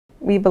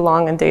We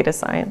belong in data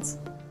science.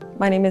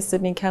 My name is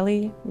Sydney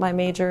Kelly. My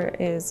major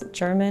is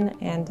German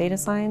and data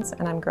science,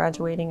 and I'm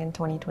graduating in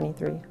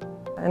 2023.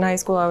 In high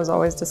school, I was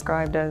always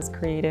described as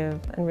creative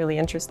and really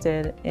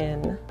interested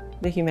in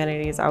the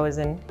humanities. I was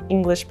an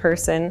English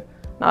person,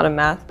 not a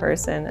math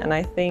person, and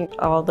I think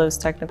all those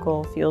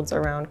technical fields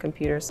around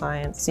computer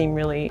science seem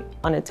really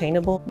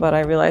unattainable, but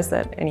I realized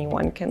that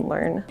anyone can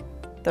learn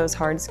those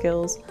hard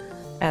skills,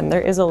 and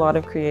there is a lot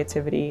of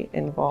creativity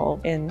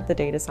involved in the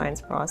data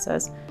science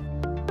process.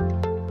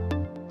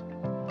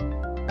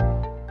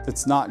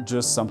 It's not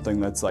just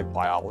something that's like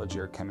biology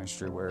or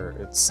chemistry where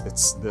it's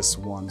this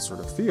one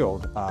sort of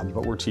field,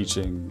 but we're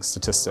teaching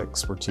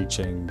statistics, we're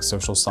teaching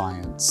social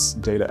science,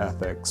 data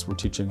ethics, we're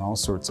teaching all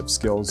sorts of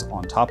skills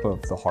on top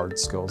of the hard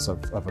skills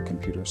of a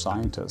computer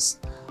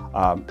scientist.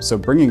 So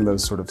bringing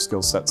those sort of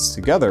skill sets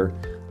together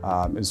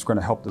is going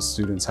to help the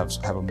students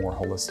have a more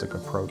holistic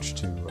approach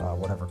to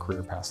whatever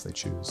career path they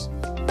choose.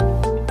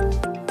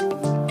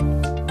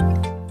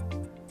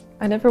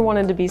 I never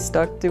wanted to be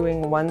stuck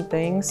doing one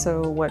thing, so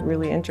what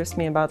really interests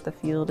me about the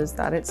field is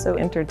that it's so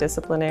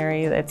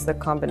interdisciplinary. It's the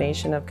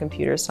combination of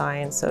computer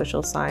science,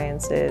 social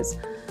sciences,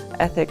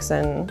 ethics,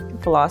 and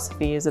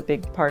philosophy is a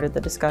big part of the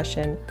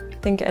discussion. I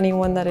think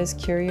anyone that is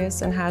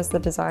curious and has the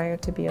desire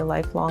to be a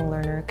lifelong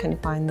learner can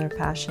find their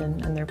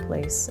passion and their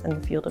place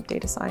in the field of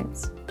data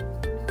science.